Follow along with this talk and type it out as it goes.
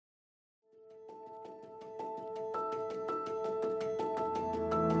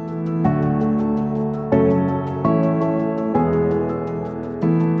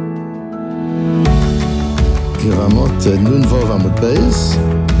Yevamot Nun Vov Amud Beis,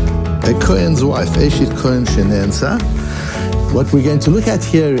 a Kohen's wife, Eshit Kohen Shenensa. What we're going to look at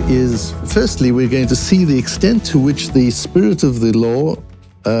here is, firstly, we're going to see the extent to which the spirit of the law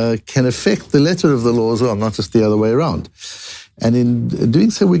can affect the letter of the law as well, not just the other way around. And in doing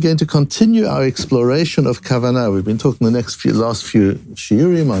so, we're going to continue our exploration of kavanah. We've been talking the last few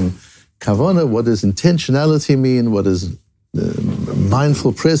shiurim on kavanah. What does intentionality mean? What does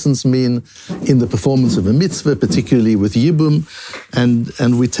mindful presence mean in the performance of a mitzvah, particularly with yibum?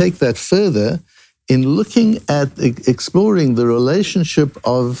 And we take that further in looking at exploring the relationship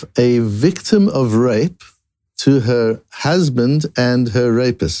of a victim of rape to her husband and her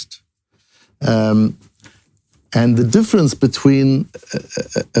rapist. And the difference between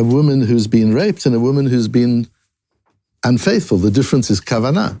a woman who's been raped and a woman who's been unfaithful, the difference is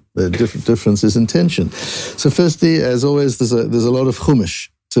kavanah, the difference is intention. So firstly, as always, there's a lot of chumash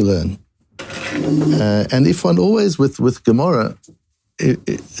to learn. And if one always, with Gemara,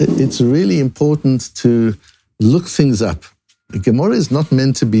 it's really important to look things up. Gemara is not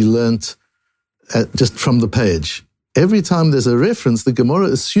meant to be learnt just from the page. Every time there's a reference, the Gemara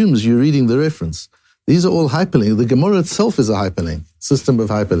assumes you're reading the reference. These are all hyperlinks. The Gemara itself is a hyperlink, system of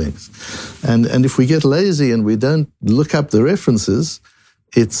hyperlinks. And if we get lazy and we don't look up the references,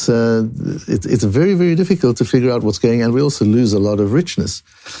 it's very, very difficult to figure out what's going on. We also lose a lot of richness.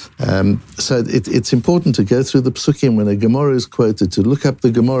 So it's important to go through the psukim when a Gemara is quoted, to look up the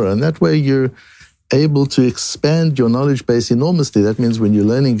Gemara, and that way you're able to expand your knowledge base enormously. That means when you're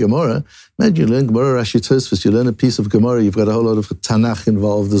learning Gemara, imagine you learn Gemara Rashi Tosfos, you learn a piece of Gemara, you've got a whole lot of Tanakh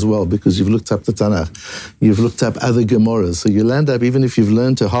involved as well, because you've looked up the Tanakh. You've looked up other Gemaras. So you land up, even if you've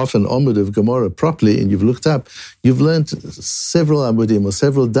learned a half an Amud of Gemara properly and you've looked up, you've learned several Amudim or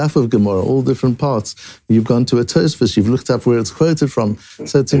several Daf of Gemara, all different parts. You've gone to a Tosfos, you've looked up where it's quoted from.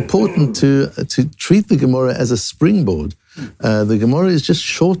 So it's important to treat the Gemara as a springboard. The Gemara is just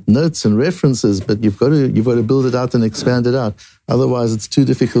short notes and references, but you've got to build it out and expand it out. Otherwise, it's too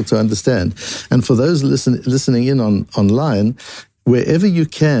difficult to understand. And for those listening in online, wherever you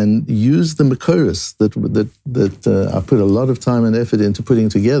can, use the Makoros that I put a lot of time and effort into putting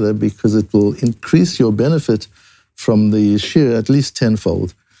together, because it will increase your benefit from the shir at least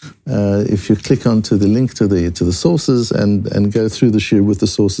tenfold. If you click onto the link to the sources and go through the shir with the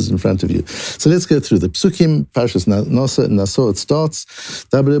sources in front of you. So let's go through the psukim. Parshas Naso, it starts.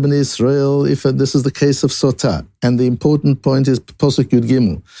 Daber Bnei Israel, if this is the case of Sotah, and the important point is Posuk Yud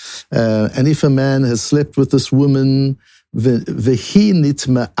Gimel. And if a man has slept with this woman, vehi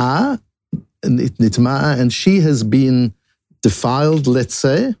nitma'a, and she has been defiled, let's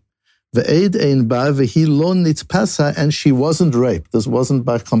say, Ve'ed ein ba vehi lo nitpasa, and she wasn't raped. This wasn't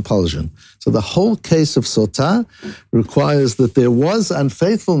by compulsion. So the whole case of Sotah requires that there was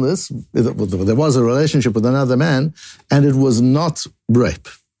unfaithfulness, there was a relationship with another man, and it was not rape.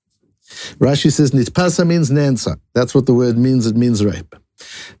 Rashi says nitpasa means nensa. That's what the word means. It means rape.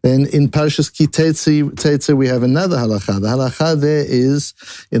 Then in Parshas Ki Teitze we have another halacha. The halacha there is,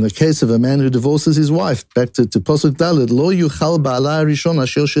 in the case of a man who divorces his wife, back to Posuk Dalet, Lo yuchal ba'ala harishon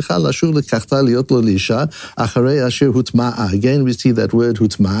asher shechal ashur lekachta liot lo lisha acharei asher hutma'a. Again, we see that word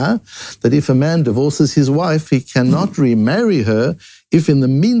hutma'a, that if a man divorces his wife, he cannot remarry her if in the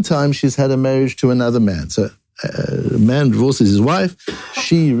meantime she's had a marriage to another man. So a man divorces his wife,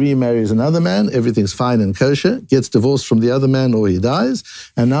 she remarries another man, everything's fine and kosher, gets divorced from the other man or he dies,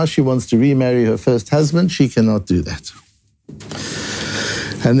 and now she wants to remarry her first husband, she cannot do that.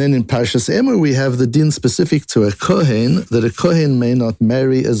 And then in Parshas Emor we have the din specific to a Kohen, that a Kohen may not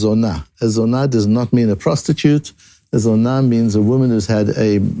marry a Zonah. A Zonah does not mean a prostitute. A Zonah means a woman who's had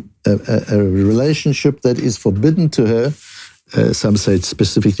a relationship that is forbidden to her. Some say it's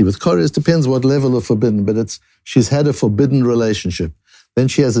specifically with Korah. It depends what level of forbidden, but she's had a forbidden relationship. Then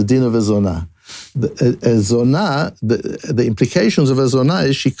she has a din of a zonah. The implications of a zonah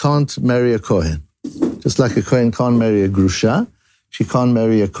is she can't marry a Kohen. Just like a Kohen can't marry a grusha, she can't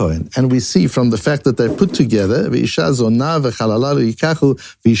marry a Kohen. And we see from the fact that they're put together, v'isha zonah v'chalala lo yikachu,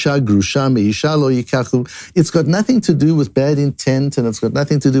 v'isha grusha me'isha lo yikachu. It's got nothing to do with bad intent, and it's got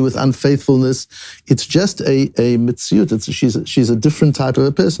nothing to do with unfaithfulness. It's just a mitziut. She's a different type of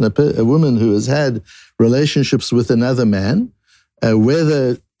a person, a woman who has had relationships with another man,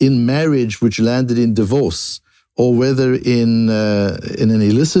 whether in marriage which landed in divorce, or whether in an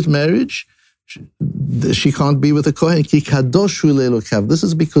illicit marriage. She can't be with a Kohen. Ki kadosh hu le'elokav. This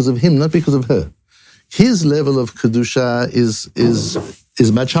is because of him, not because of her. His level of kedusha is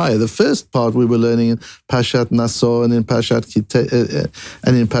is much higher. The first part we were learning in Pashat Naso and in Pashat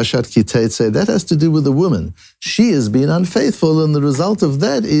Kitetse, that has to do with the woman. She has been unfaithful, and the result of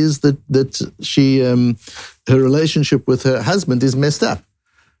that is that she her relationship with her husband is messed up.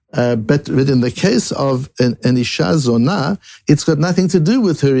 But in the case of an Isha Zonah, it's got nothing to do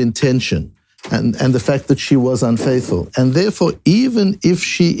with her intention and the fact that she was unfaithful. And therefore, even if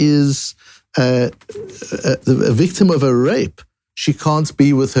she is a victim of a rape, she can't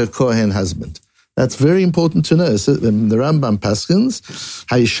be with her Kohen husband. That's very important to know. So the Rambam paskins,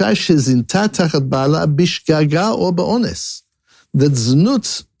 Ha'isha shezinta tachat ba'ala bishgaga or be'ones. That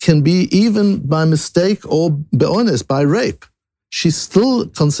znut can be even by mistake or be'ones, by rape. She's still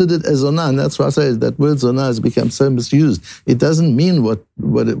considered a zonah, and that's why I say that word zonah has become so misused. It doesn't mean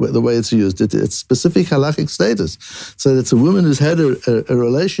the way it's used. It's specific halachic status. So it's a woman who's had a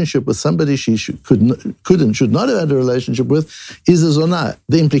relationship with somebody she could and should not have had a relationship with is a zonah.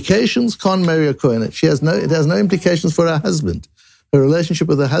 The implications can't marry a kohen. It has no implications for her husband. Her relationship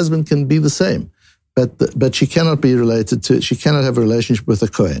with her husband can be the same, but she cannot be related to. She cannot have a relationship with a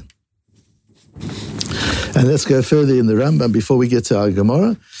kohen. And let's go further in the Rambam before we get to our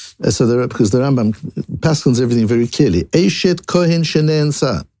Gemara. Because the Rambam paskins everything very clearly. Eshet Kohen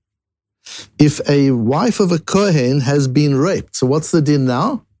Shenensa. If a wife of a Kohen has been raped, so what's the din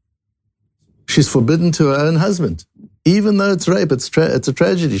now? She's forbidden to her own husband. Even though it's rape, it's a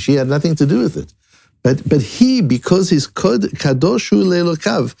tragedy. She had nothing to do with it. But he, because he's kadoshu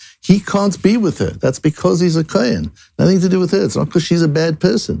lelokav, he can't be with her. That's because he's a kohen. Nothing to do with her. It's not because she's a bad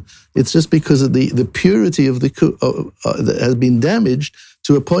person. It's just because of the purity of that has been damaged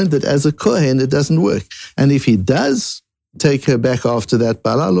to a point that as a kohen it doesn't work. And if he does take her back after that,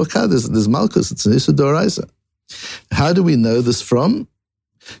 bala loka, there's malchus. It's an issur d'oraisa. How do we know this from?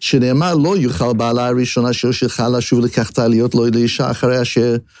 Shene'emar lo yuchal bala rishona asher shilcha lashuv lekachta liot lo leisha acharei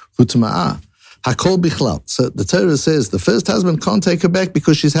asher hutma'a. Hakol bichlal. So the Torah says the first husband can't take her back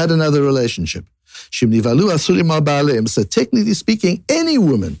because she's had another relationship. Shimnivalu asurim al ba'aleim. So technically speaking, any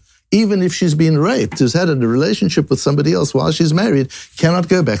woman, even if she's been raped, who's had a relationship with somebody else while she's married, cannot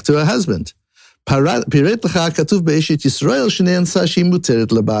go back to her husband. But then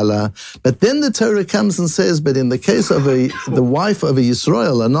the Torah comes and says, but in the case of the wife of a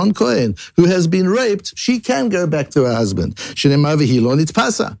Yisrael, a non-Kohen, who has been raped, she can go back to her husband.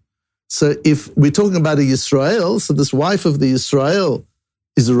 So if we're talking about a Yisrael, so this wife of the Yisrael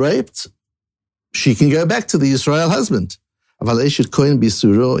is raped, she can go back to the Yisrael husband. But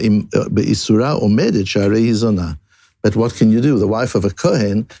what can you do? The wife of a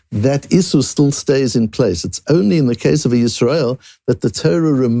Kohen, that issur still stays in place. It's only in the case of a Yisrael that the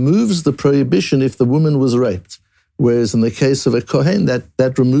Torah removes the prohibition if the woman was raped. Whereas in the case of a Kohen,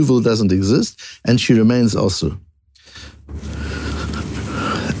 that removal doesn't exist, and she remains also.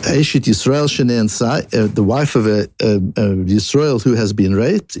 Eshet Yisrael Shenensa, the wife of a Yisrael who has been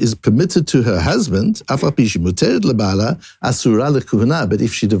raped, is permitted to her husband, but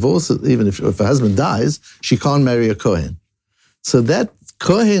if she divorces, even if her husband dies, she can't marry a Kohen. So that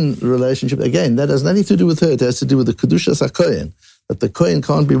Kohen relationship, again, that has nothing to do with her. It has to do with the Kedushas HaKohen, that the Kohen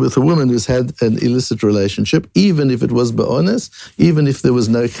can't be with a woman who's had an illicit relationship, even if it was be'ones, even if there was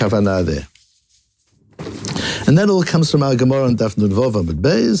no kavanah there. And that all comes from our Gemara on Daf Nun Vav Amud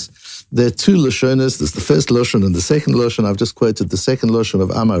Beis. There are two Lashonas. There's the first Lashon and the second Lashon. I've just quoted the second Lashon of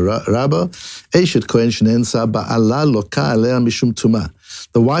Amar Rabba. Eshet Kohen Shenensa ba'ala loka alea mishum tuma.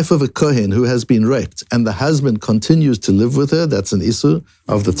 The wife of a Kohen who has been raped and the husband continues to live with her, that's an issur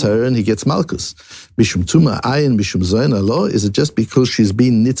of the Torah, and he gets malchus. Mishum tuma ayin mishum zoina lo. Is it just because she's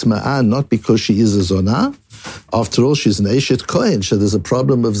been nitma'a, not because she is a zonah? After all, she's an Eshet Kohen, so there's a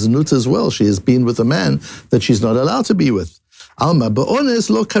problem of znut as well. She has been with a man that she's not allowed to be with. Alma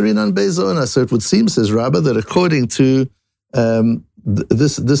ba'ones lo karinan be'zona. So it would seem, says Rabbah, that according to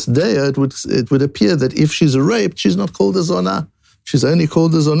this daya, it would appear that if she's raped, she's not called a zonah. She's only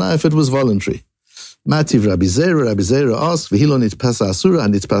called a zonah if it was voluntary. Mativ Rabbi Zera asks, v'hi lo nitpasa asura,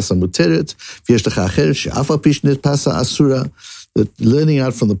 nitpasa muteret, v'yesh lecha acher she'af al pi nitpasa asura. That learning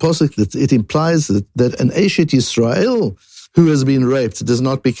out from the pasuk that it implies that an Eshet Yisrael who has been raped does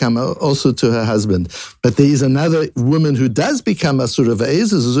not become also to her husband. But there is another woman who does become Asura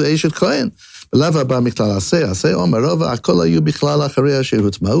v'ez, is Eshet Kohen.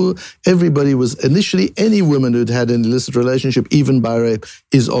 Everybody was initially, any woman who'd had an illicit relationship, even by rape,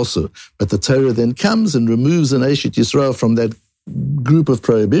 is also. But the Torah then comes and removes an Eshet Yisrael from that group of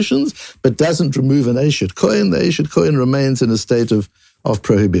prohibitions, but doesn't remove an Eshet Kohen. The Eshet Kohen remains in a state of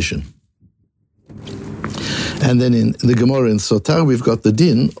prohibition. And then in the Gemara in Sotar, we've got the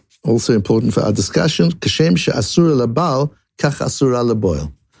din, also important for our discussion, Kashem she'asura labal kach asura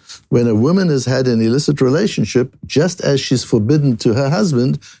leboil. When a woman has had an illicit relationship, just as she's forbidden to her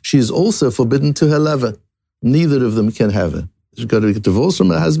husband, she's also forbidden to her lover. Neither of them can have her. She's got to get divorced from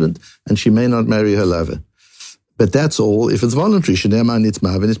her husband, and she may not marry her lover. But that's all if it's voluntary.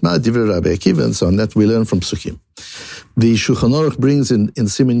 Divrei Rabbi Akiva, and so on. That we learn from Psukim. The Shulchan Aruch brings in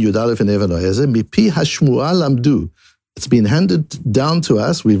Siman Yud Aleph and Even Oezer, Mipi hashmu'a lamdu. It's been handed down to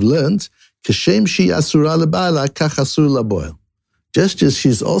us, we've learned, Kashem shi asura leba'ala, kach asur laboil. Just as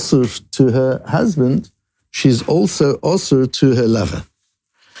she's also to her husband, she's also to her lover.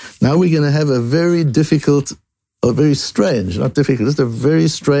 Now we're going to have a very difficult, or very strange, not difficult, just a very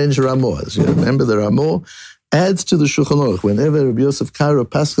strange Ramor. As you remember, the Ramor adds to the Shulchan Aruch. Whenever Rabbi Yosef Karo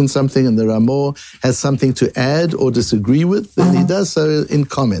paskins something and the Ramor has something to add or disagree with, then he does so in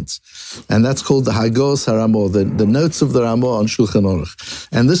comments. And that's called the Hagos HaRamor, the notes of the Ramor on Shulchan Aruch.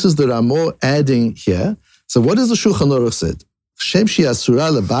 And this is the Ramor adding here. So what does the Shulchan Aruch said? Shem shi asura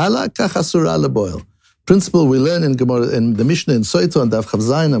leba'ala, kach asura leboil. Principle we learn in Gemara, in the Mishnah in Soito and Daf Chav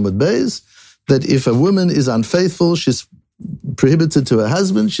Zayin Amud Beis, that if a woman is unfaithful, she's prohibited to her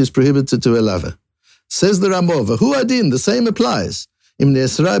husband, she's prohibited to her lover. Says the Ramor, V'hu adin, the same applies. Im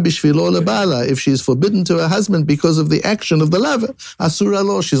ne'esra b'shvilo leba'ala, if she is forbidden to her husband because of the action of the lover, asura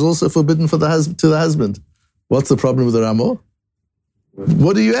lo, she's also forbidden to the husband. What's the problem with the Ramor?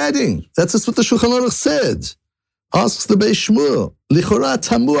 What are you adding? That's just what the Shulchan Aruch said. Asks the Beis Shmuel, Lichora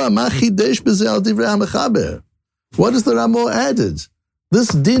tamua ma chidesh b'zeh al divrei ha'mechaber. What is the Ramor added? This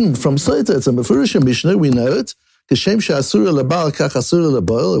din from Soita, it's a Mefurish Mishnah, we know it. Kashem she'asura leba'al kach asura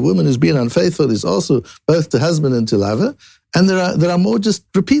leboil. A woman who's been unfaithful is also both to husband and to lover. And the Ramor just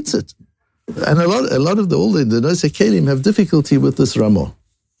repeats it. And a lot of the Nosei Kelim have difficulty with this Ramor.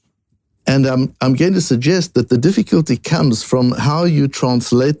 And I'm going to suggest that the difficulty comes from how you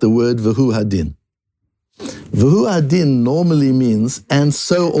translate the word V'hu hadin. V'hu hadin normally means, and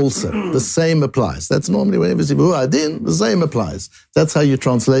so also. The same applies. That's normally whenever you say V'hu hadin, the same applies. That's how you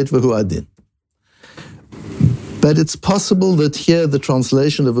translate V'hu hadin. But it's possible that here the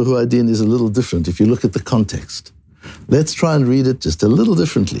translation of V'hu hadin is a little different if you look at the context. Let's try and read it just a little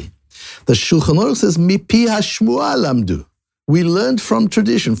differently. The Shulchan Aruch says, Mipi hashmu'a lamdu. We learned from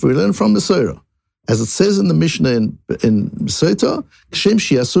tradition, we learned from Mesorah. As it says in the Mishnah in Soto, Kshem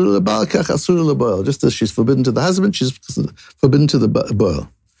shi asur leba'al kach asur leboil. Just as she's forbidden to the husband, she's forbidden to the boil.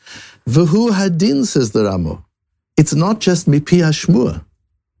 V'hu hadin, says the Ramor. It's not just mipi hashmu'a.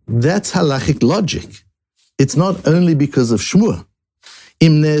 That's halachic logic. It's not only because of shmu'a.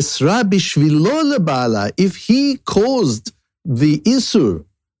 Im ne'esra b'shvilo leba'ala, if he caused the isur,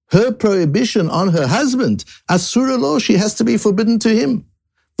 her prohibition on her husband, asura lo, she has to be forbidden to him.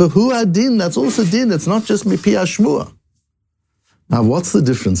 V'hu hadin, that's also din. It's not just mipi hashmu'a. Now, what's the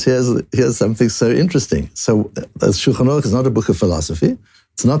difference? Here's something so interesting. So, Shulchan Aruch is not a book of philosophy.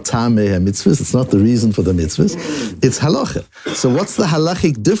 It's not Ta'amei HaMitzvahs. It's not the reason for the mitzvahs. It's halacha. So, what's the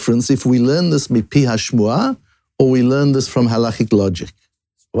halachic difference if we learn this mipi hashmu'a or we learn this from halachic logic?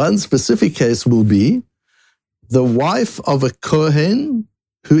 One specific case will be the wife of a kohen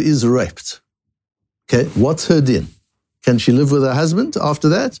who is raped. Okay, what's her din? Can she live with her husband after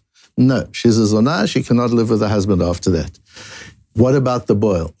that? No, she's a zonah, she cannot live with her husband after that. What about the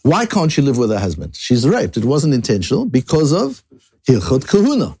boil? Why can't she live with her husband? She's raped. It wasn't intentional because of Hilchot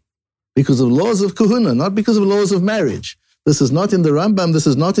Kahuna, because of laws of Kahuna, not because of laws of marriage. This is not in the Rambam, this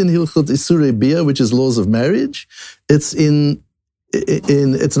is not in Hilchot Isurei Bia, which is laws of marriage. It's not in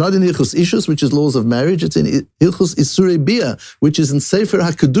Hilchos Ishus, which is laws of marriage. It's in Hilchos Isurei Bia, which is in Sefer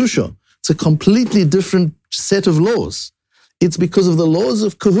HaKedusha. It's a completely different set of laws. It's because of the laws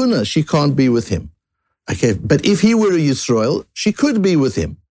of Kahuna she can't be with him. Okay, but if he were a Yisrael, she could be with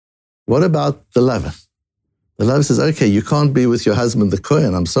him. What about the lover? The lover says, okay, you can't be with your husband, the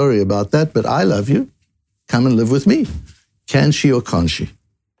Kohen. I'm sorry about that, but I love you. Come and live with me. Can she or can't she?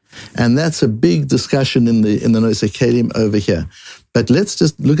 And that's a big discussion in the Nosei Kelim over here. But let's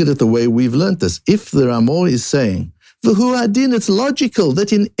just look at it the way we've learned this. If the Ramor is saying, V'hu hadin, it's logical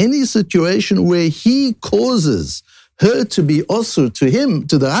that in any situation where he causes her to be osur to him,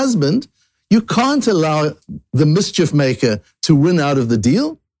 to the husband, you can't allow the mischief maker to win out of the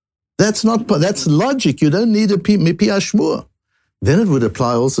deal. That's logic. You don't need a mipi hashmu'a. Then it would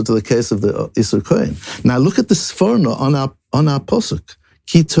apply also to the case of the Isur Kohen. Now look at this foreigner on our posuk.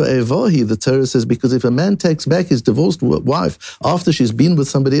 Ki to'evohi, the Torah says, because if a man takes back his divorced wife after she's been with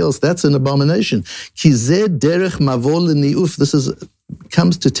somebody else, that's an abomination. Ki zeh derech mavol ni'uf, this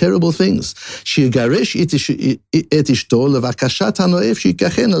comes to terrible things. Shigaresh et ishto levakashat hanoef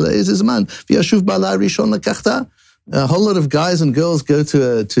shikachen le'ez zman v'yashuv bala rishon lekachta. A whole lot of guys and girls go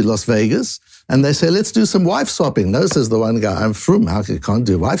to Las Vegas and they say, let's do some wife swapping. No, says the one guy, I'm frum, how can't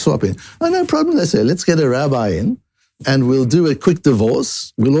do wife swapping? Oh, no problem. They say, let's get a rabbi in and we'll do a quick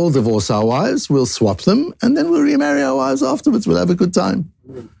divorce. We'll all divorce our wives. We'll swap them and then we'll remarry our wives afterwards. We'll have a good time.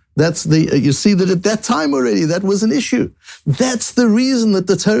 That's you see that at that time already, that was an issue. That's the reason that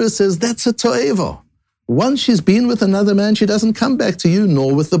the Torah says that's a to'eva. Once she's been with another man, she doesn't come back to you,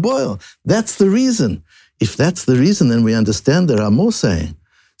 nor with the boil. That's the reason. If that's the reason, then we understand there are more saying.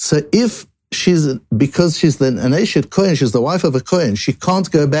 So if because she's an Eshet Kohen, she's the wife of a Kohen, she can't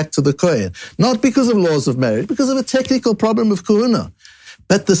go back to the Kohen. Not because of laws of marriage, because of a technical problem of Kahuna.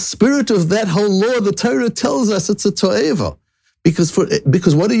 But the spirit of that whole law, the Torah tells us it's a to'eva.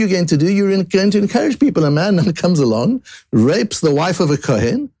 Because what are you going to do? You're going to encourage people. A man now comes along, rapes the wife of a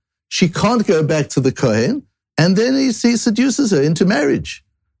Kohen, she can't go back to the Kohen, and then he seduces her into marriage.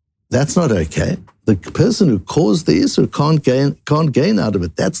 That's not okay. The person who caused the Isur can't gain out of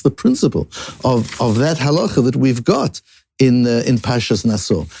it. That's the principle of that halacha that we've got in Pashas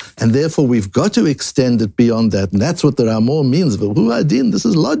Naso. And therefore, we've got to extend it beyond that. And that's what the Ramah means. This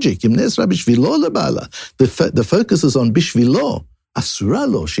is logic. The focus is on Bishvilo. Asura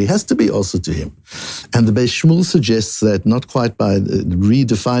lo, she has to be also to him. And the Beis Shmuel suggests that not quite by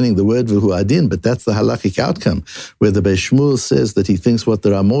redefining the word v'hu adin, but that's the halachic outcome, where the Beis Shmuel says that he thinks what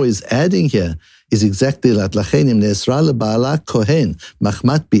the Ramah is adding here is exactly like lachenim ne'esra leba'ala kohen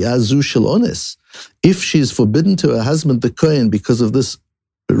machmat bi'azu shel ones. If she's forbidden to her husband the kohen because of this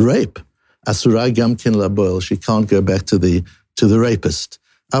rape, asura gamkin laboil, she can't go back to the rapist.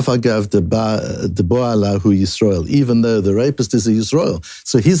 Afagav de bo'alahu Yisrael, even though the rapist is a Yisrael.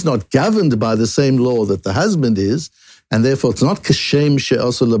 So he's not governed by the same law that the husband is, and therefore it's not kashem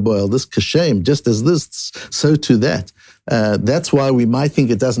she'osu laboil. This kashem, just as this, so to that. That's why we might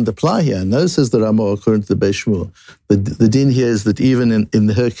think it doesn't apply here. No, says the Ramah, according to the Beis Shmuel. The din here is that even in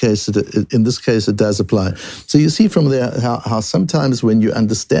her case, in this case, it does apply. So you see from there how sometimes when you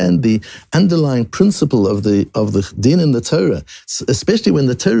understand the underlying principle of the din in the Torah, especially when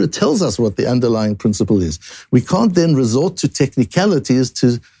the Torah tells us what the underlying principle is, we can't then resort to technicalities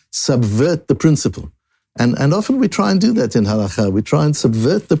to subvert the principle. And often we try and do that in halakha. We try and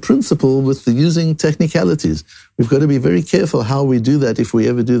subvert the principle with using technicalities. We've got to be very careful how we do that if we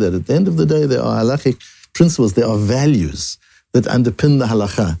ever do that. At the end of the day, there are halakhic principles, there are values that underpin the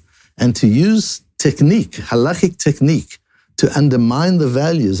halakha. And to use technique, halakhic technique, to undermine the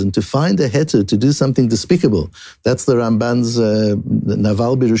values and to find a heter to do something despicable, that's the Ramban's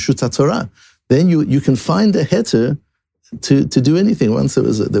Naval Birashut HaTorah. Then you can find a heter to do anything. Once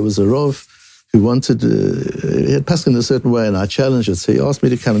there was a Rov who wanted, he had passed in a certain way, and I challenged it. So he asked me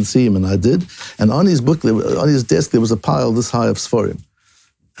to come and see him, and I did. And on his book, on his desk, there was a pile this high of Sforim.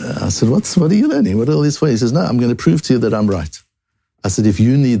 I said, what are you learning? What are all these for? He says, no, I'm going to prove to you that I'm right. I said, if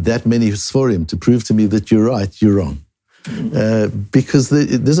you need that many Sforim to prove to me that you're right, you're wrong. Because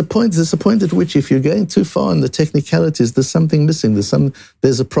there's a point at which if you're going too far in the technicalities, there's something missing,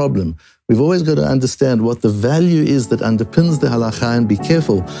 there's a problem. We've always got to understand what the value is that underpins the halakha and be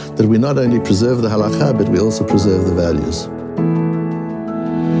careful that we not only preserve the halakha, but we also preserve the values.